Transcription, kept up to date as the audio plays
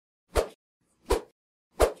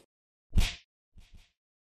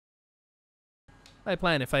My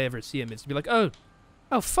plan, if I ever see him, is to be like, oh,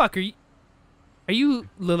 fuck, are you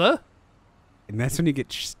Lila? And that's when you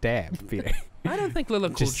get stabbed, Peter. I don't think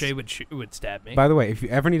Lila Cool J would stab me. By the way, if you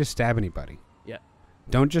ever need to stab anybody, yeah,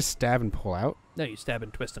 don't just stab and pull out. No, you stab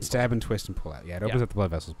and twist and stab and twist and pull out. Yeah, it opens up the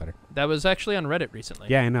blood vessels better. That was actually on Reddit recently.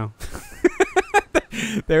 Yeah, I know.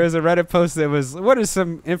 There was a Reddit post that was, what is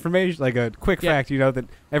some information, like a quick fact, you know, that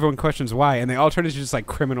everyone questions why, and they all turned into just like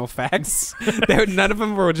criminal facts. None of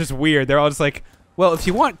them were just weird. They're all just like, well, if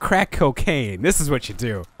you want crack cocaine, this is what you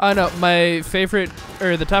do. Oh no, my favorite,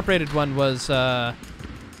 or the top rated one was, at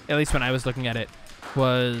least when I was looking at it,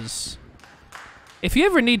 was, if you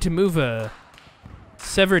ever need to move a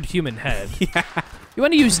severed human head, you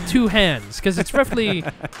want to use 2 hands, because it's roughly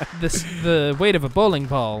the weight of a bowling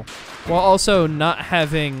ball, while also not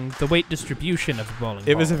having the weight distribution of a bowling ball.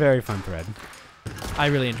 It was a very fun thread. I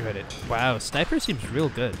really enjoyed it. Wow, Sniper seems real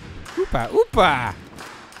good. Oopa, oopa!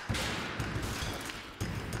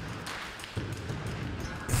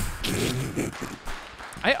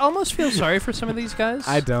 I almost feel sorry for some of these guys.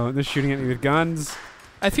 I don't. They're shooting at me with guns.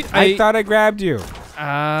 I thought I grabbed you.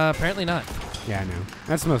 Apparently not. Yeah, I know.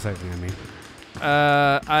 That's most likely on me.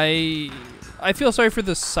 I feel sorry for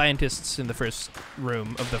the scientists in the first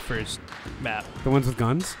room of the first map. The ones with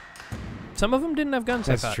guns? Some of them didn't have guns,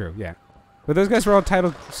 That's true, yeah. But those guys were all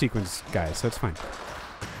title sequence guys, so it's fine.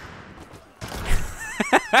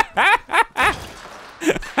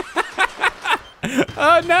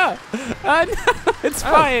 Oh, no! Oh, no! It's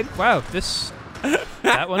fine! Wow,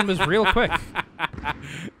 that one was real quick.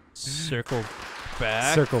 Circle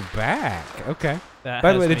back. Circle back. Okay. That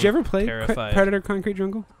By the way, did you ever play terrified. Predator Concrete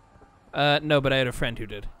Jungle? No, but I had a friend who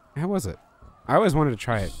did. How was it? I always wanted to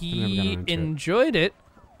try it. He enjoyed it,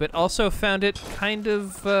 but also found it kind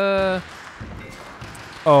of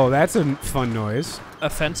oh, that's a fun noise.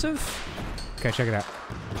 offensive. Okay, check it out.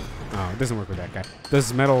 Oh, it doesn't work with that guy.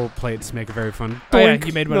 Those metal plates make a very fun. Oh yeah,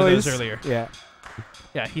 you made one of those earlier. Yeah.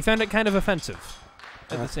 Yeah, he found it kind of offensive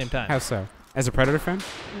at the same time. How so? As a Predator fan?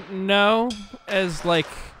 No, as like...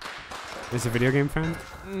 As a video game fan?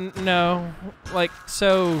 No, like,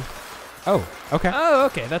 so... Oh, okay. Oh,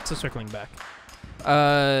 okay, that's a circling back.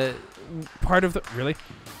 Part of the... Really?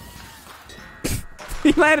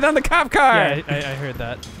 He landed on the cop car! Yeah, I heard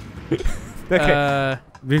that. Okay.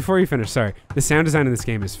 Before you finish, sorry. The sound design in this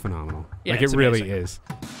game is phenomenal. Yeah, like, it really amazing. is.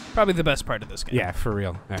 Probably the best part of this game. Yeah, for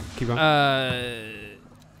real. All right, keep going.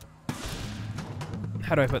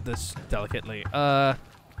 How do I put this delicately?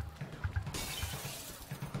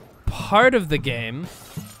 Part of the game,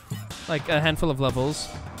 like a handful of levels,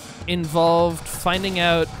 involved finding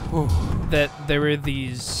out that there were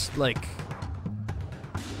these, like,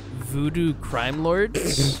 voodoo crime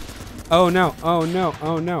lords. Oh, no. Oh, no.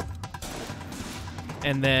 Oh, no.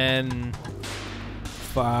 And then...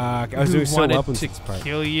 Fuck. I was doing so well to this part.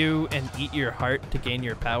 kill you and eat your heart to gain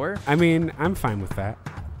your power. I mean, I'm fine with that.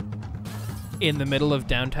 In the middle of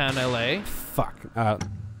downtown LA. Fuck. Not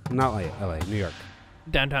LA, New York.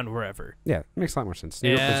 Downtown wherever. Yeah, it makes a lot more sense. New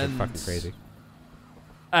York is fucking crazy.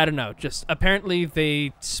 I don't know. Just apparently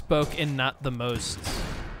they spoke in not the most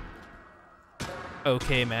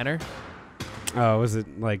okay manner. Oh, was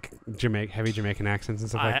it like heavy Jamaican accents and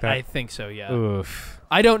stuff like that? I think so, yeah. Oof.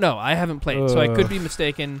 I don't know. I haven't played, so I could be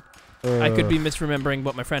mistaken. I could be misremembering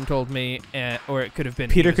what my friend told me, or it could have been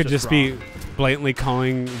Peter could just be blatantly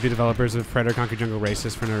calling the developers of Predator Concrete Jungle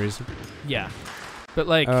racist for no reason. Yeah. But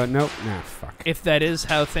like... nope. Nah, fuck. If that is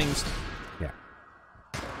how things... Yeah.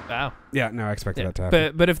 Wow. Yeah, no, I expected that to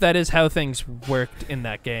happen. But if that is how things worked in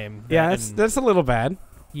that game... Yeah, that's a little bad.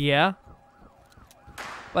 Yeah.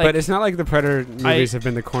 Like, but it's not like the Predator movies have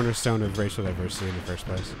been the cornerstone of racial diversity in the first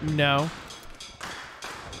place. No.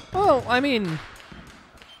 Well, I mean...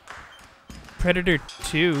 Predator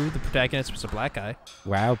 2, the protagonist was a black guy.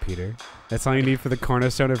 Wow, Peter. That's all you need for the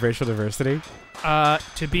cornerstone of racial diversity?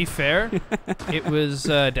 To be fair, it was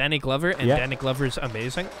Danny Glover, and Danny Glover's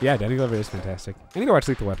amazing. Yeah, Danny Glover is fantastic. I need to watch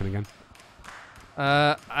Lethal Weapon again.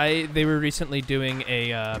 They were recently doing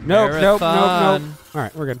a Nope. marathon. All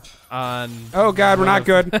right, we're good. Oh God, we're not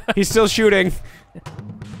good. He's still shooting.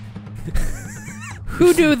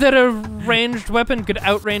 Who knew that a ranged weapon could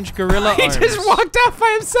outrange gorilla arms? He just walked off by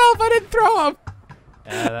himself. I didn't throw him.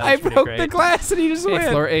 I broke the glass and he just went.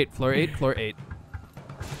 Floor 8, floor 8, floor 8.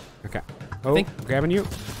 Okay. Oh, grabbing you.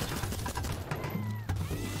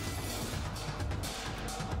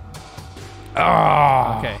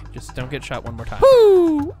 Oh. Okay, just don't get shot one more time.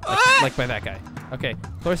 Woo! Like by that guy. Okay,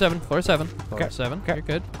 floor 7, floor 7, floor 7. Okay. You're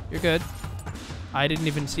good. You're good. I didn't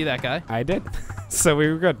even see that guy. I did. So we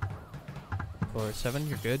were good. Floor 7,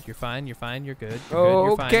 you're good. You're fine. You're fine. You're good.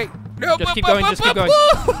 You're good. You're fine. No, just keep going. Just keep going.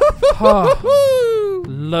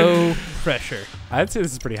 Low pressure. I'd say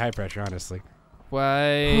this is pretty high pressure, honestly. Why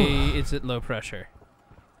is it low pressure?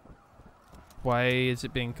 Why is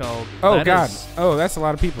it being called? Oh God! Oh, that's a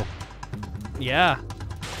lot of people. Yeah.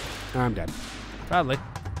 Oh, I'm dead. Probably.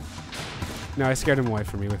 No, I scared him away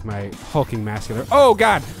from me with my hulking muscular. Oh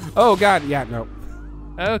God! Oh God! Yeah, no.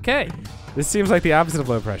 Okay. This seems like the opposite of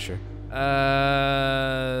low pressure.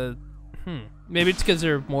 Maybe it's because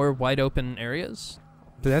they're more wide open areas.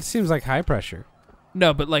 But that seems like high pressure.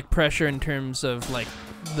 No, but like pressure in terms of like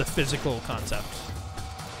the physical concept.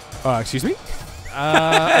 Excuse me?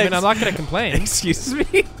 I mean, I'm not gonna complain. Excuse me?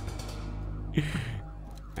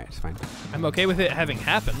 Alright, it's fine. I'm okay with it having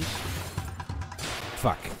happened.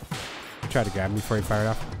 Fuck. Try to grab me before he fired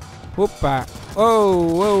off. Whoopa. Oh,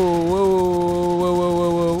 whoa, whoa, whoa,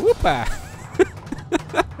 whoa, whoa, whoopa.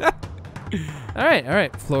 All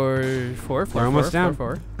right. Floor 4. We're almost down.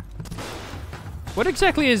 Floor 4. What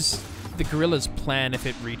exactly is the gorilla's plan if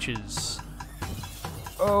it reaches?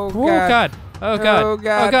 Oh God. Oh God. Oh God. Oh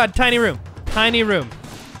God. Oh God. Tiny room. Tiny room.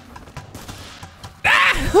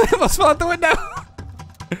 Ah! I almost fell out the window.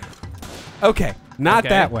 Okay, not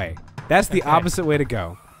that way. That's the opposite way to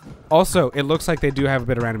go. Also, it looks like they do have a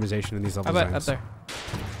bit of randomization in these level How about designs. up there?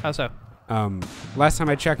 How so? Last time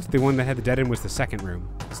I checked, the one that had the dead end was the second room,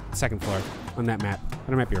 second floor on that map.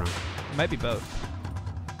 But I might be wrong. It might be both.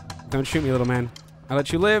 Don't shoot me, little man. I'll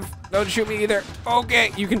let you live. Don't shoot me either.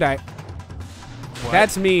 Okay, you can die. What?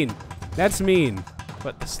 That's mean. That's mean.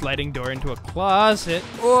 What, the sliding door into a closet?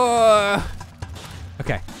 Okay.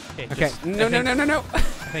 Okay. Okay. No. I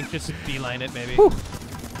think just beeline it, maybe. Whew.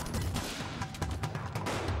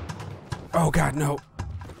 Oh God, no. All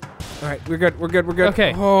right, we're good.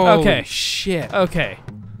 Okay. Holy Okay. shit. Okay.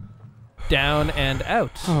 Down and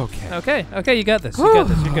out. Okay. Okay, you got this. You got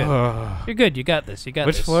this. You're good. You're good. You got this. You got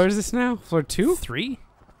Which this. floor is this now? Floor 2? 3?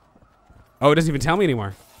 Oh, it doesn't even tell me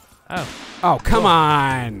anymore. Oh. Oh, come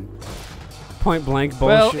on. Point blank bullshit.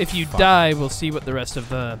 Well, if you die, we'll see what the rest of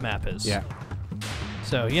the map is. Yeah.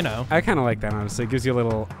 So, you know. I kind of like that, honestly. It gives you a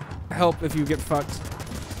little help if you get fucked.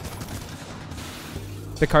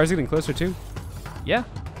 The car's getting closer, too. Yeah.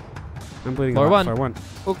 I'm bleeding Floor a lot. 1. Floor 1.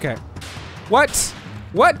 Okay. What?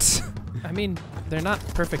 What? I mean, they're not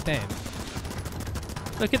perfect aim.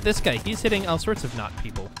 Look at this guy. He's hitting all sorts of not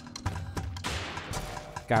people.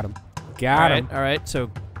 Got him. Got him. All right.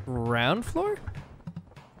 So, ground floor?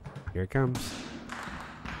 Here it comes.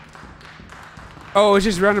 Oh, it's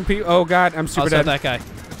just random people. Oh, God. I'm super Also dead. that guy.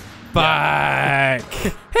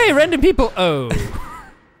 Fuck. Hey, random people. Oh.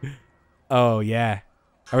 Oh, yeah.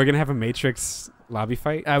 Are we going to have a Matrix lobby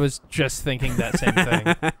fight? I was just thinking that same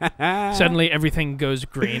thing. Suddenly, everything goes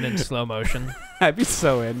green in slow motion. I'd be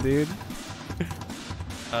so in, dude.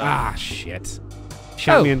 Shit. Oh,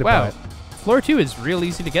 Shot me into wow. butt. Floor 2 is real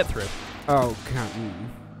easy to get through. Oh, God.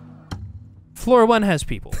 Floor 1 has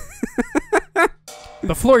people.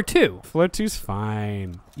 But floor 2, Floor 2's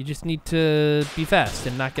fine. you just need to be fast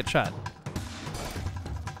and not get shot.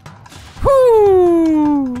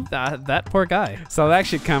 Whoo! That poor guy. Saw that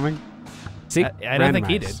shit coming. See? I don't think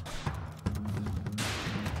he did. Randomized.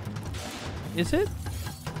 Is it?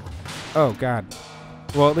 Oh, God.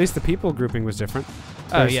 Well, at least the people grouping was different.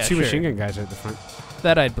 Oh, There's yeah, two sure. machine gun guys at the front.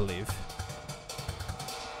 That I'd believe.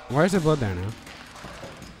 Why is there blood there now?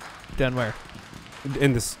 Done where?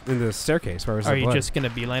 In the staircase. Where was Are the you blood? just going to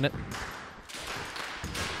beeline it?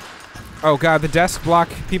 Oh, God. The desk block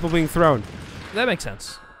people being thrown. That makes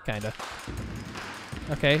sense. Kinda.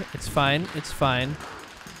 Okay, it's fine. It's fine.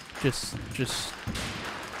 Just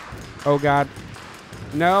Oh, God.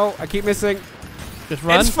 No, I keep missing. Just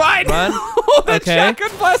run. It's fine. Run. Oh, that Okay.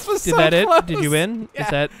 shotgun blast was Did so that close. it? Did you win?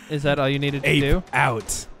 Yeah. Is that all you needed to Ape do?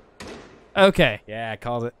 Out. Okay. Yeah, I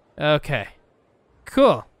called it. Okay.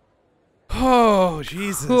 Cool. Oh,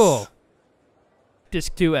 Jesus. Cool.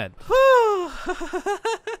 Disc 2 Ed.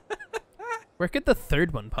 Where could the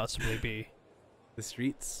third one possibly be? The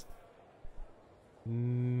streets. I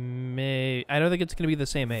don't think it's going to be the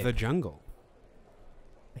same ape. The jungle.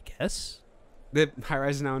 I guess. The high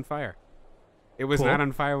rise is now on fire. It was Cool. not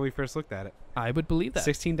on fire when we first looked at it. I would believe that.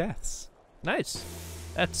 16 deaths. Nice.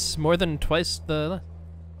 That's more than twice the...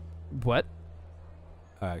 What?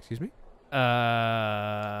 Excuse me?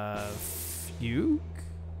 Fugue?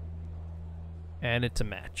 And it's a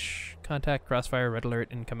match. Contact, crossfire, red alert,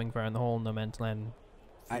 incoming fire in the hole, no man's land,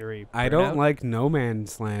 fury. I don't burnout. like no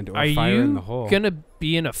man's land or Are fire in the you hole. gonna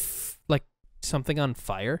be in a like something on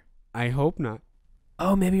fire? I hope not.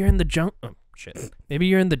 Oh, maybe you're in the jungle. Oh, shit. Maybe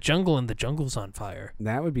you're in the jungle and the jungle's on fire.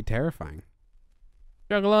 That would be terrifying.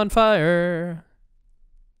 Jungle on fire.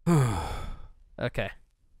 Okay.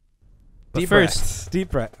 But Deep first, breaths. Deep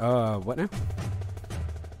breath. What now?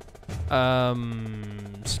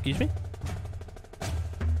 Excuse me?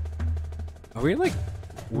 Are we in, like,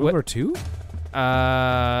 World War II?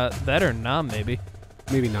 That or Nam, maybe.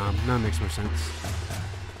 Maybe Nam. Nam makes more sense.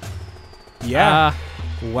 Yeah.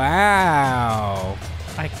 Wow.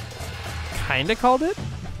 I kind of called it.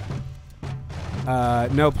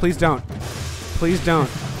 No, please don't. Please don't.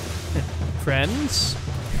 Friends?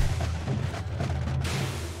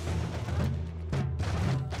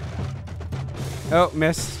 Oh,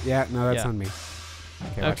 missed. Yeah, no, that's on me.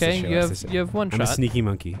 Okay, watch Okay, this show, you have one I'm shot. a sneaky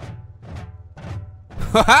monkey.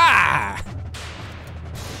 Ha-ha!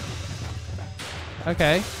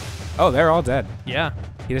 Okay. Oh, they're all dead. Yeah.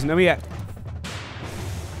 He doesn't know me yet.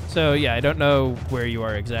 So yeah, I don't know where you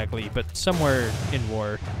are exactly, but somewhere in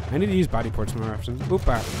war. I need to use body parts more often.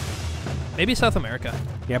 Oopa. Maybe South America.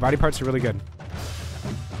 Yeah, body parts are really good.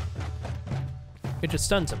 It just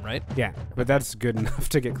stuns him, right? Yeah, but that's good enough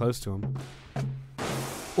to get close to him.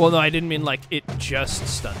 Well, no, I didn't mean like it just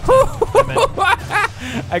stuns him. I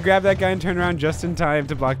meant, I grabbed that guy and turned around just in time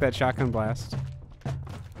to block that shotgun blast.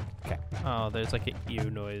 Okay. oh, there's like an ew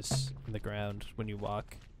noise in the ground when you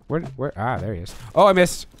walk. Where? Ah, there he is. Oh, I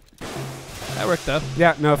missed. That worked though.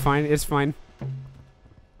 Yeah, no, fine. It's fine.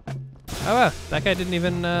 Oh, wow. That guy didn't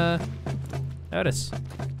even notice.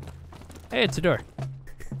 Hey, it's a door.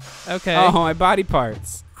 Okay. Oh, my body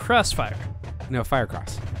parts. Crossfire. No,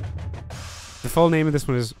 Firecross. The full name of this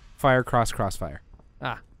one is Firecross Crossfire.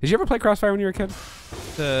 Ah. Did you ever play Crossfire when you were a kid?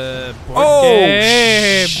 The board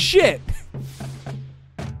game. Shit!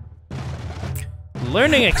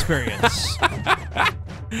 Learning experience.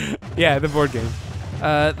 Yeah, the board game.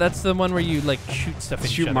 That's the one where you like shoot stuff at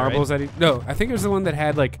each Shoot other, marbles right? at each. No, I think it was the one that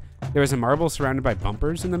had like there was a marble surrounded by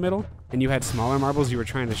bumpers in the middle, and you had smaller marbles you were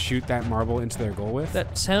trying to shoot that marble into their goal with.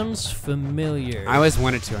 That sounds familiar. I always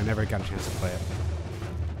wanted to. I never got a chance to play it.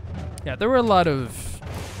 Yeah, there were a lot of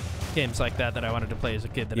games like that I wanted to play as a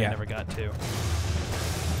kid that I never got to.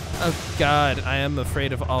 Oh God, I am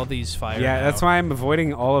afraid of all these fire. Yeah, now. that's why I'm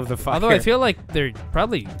avoiding all of the fire. Although I feel like they're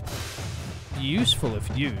probably useful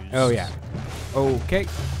if used. Oh yeah. Okay.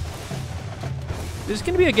 This is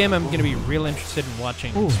gonna be a game I'm gonna be real interested in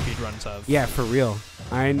watching speedruns of. Yeah, for real.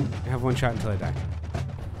 I have one shot until I die.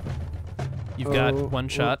 You've got one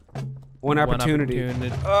shot. One opportunity. Okay,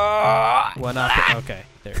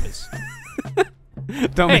 there it is.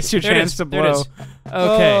 Don't miss your chance to blow.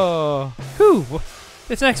 Okay. Oh. Whew.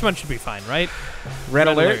 This next one should be fine, right? Red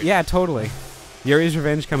alert? Yeah, totally. Yuri's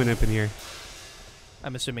Revenge coming up in here.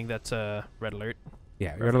 I'm assuming that's Red Alert.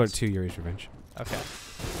 Yeah, Red Alert 2, Yuri's Revenge. Okay.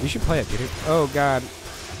 You should play it, Peter. Oh, God.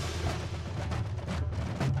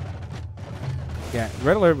 Yeah,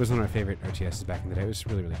 Red Alert was one of my favorite RTSs back in the day. It was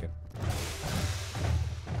really, really good.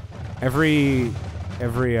 Every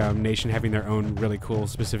nation having their own really cool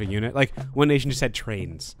specific unit. Like, one nation just had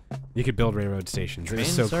trains. You could build railroad stations.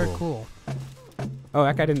 Trains it was so are cool. cool. Oh,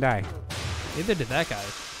 that guy didn't die. Neither did that guy.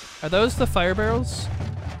 Are those the fire barrels?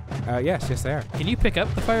 Yes, they are. Can you pick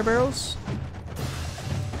up the fire barrels?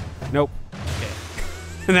 Nope.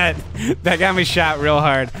 Okay. that got me shot real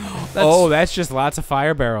hard. That's just lots of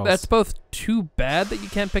fire barrels. That's both too bad that you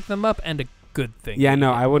can't pick them up and a good thing. Yeah,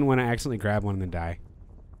 no, I wouldn't want to accidentally grab one and then die.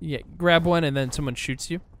 Yeah, grab one and then someone shoots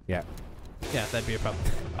you. Yeah. Yeah, that'd be a problem.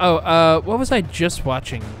 Oh, what was I just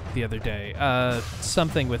watching the other day?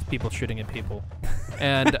 Something with people shooting at people.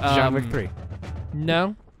 And John Wick 3.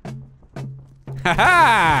 No.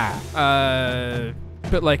 Ha-ha!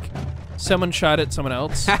 But like, someone shot at someone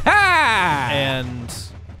else. Ha-ha! And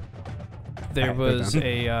there was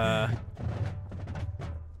a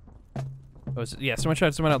someone shot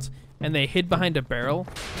at someone else, and they hid behind a barrel,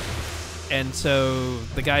 and so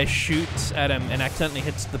the guy shoots at him and accidentally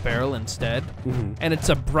hits the barrel instead, and it's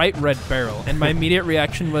a bright red barrel, and my immediate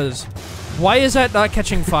reaction was, why is that not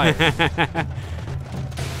catching fire?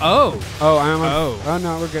 Oh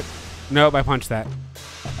no, we're good. Nope, I punched that.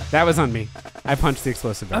 That was on me. I punched the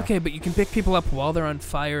explosive barrel. Okay, but you can pick people up while they're on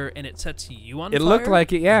fire, and it sets you on fire? It looked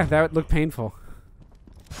like it, yeah. That would look painful.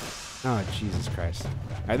 Oh, Jesus Christ. All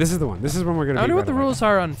right, this is the one. This is when we're going to I wonder what the rules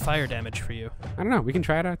are on fire damage for you. I don't know. We can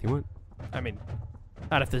try it out if you want. I mean,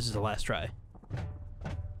 not if this is the last try.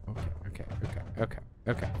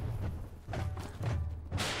 Okay.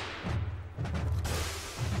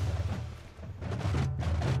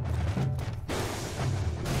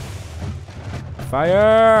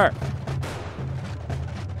 Fire!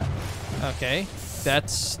 Okay,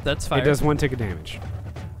 that's fire. It does 1 tick of damage.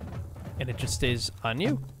 And it just stays on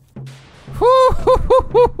you?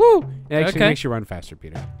 It actually makes you run faster,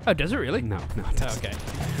 Peter. Oh, does it really? No, it doesn't. Okay.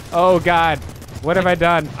 Oh, God. What have I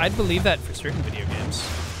done? I'd believe that for certain video games.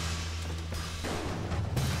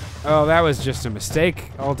 Oh, that was just a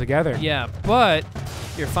mistake altogether. Yeah, but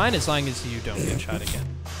you're fine as long as you don't get shot again.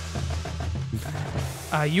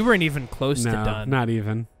 You weren't even close to done. Not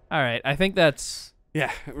even. All right, I think that's...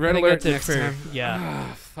 Yeah, I red think alert that's it next for- time. yeah.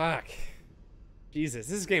 Oh, fuck. Jesus,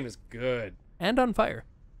 this game is good. And on fire.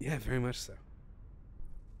 Yeah, very much so.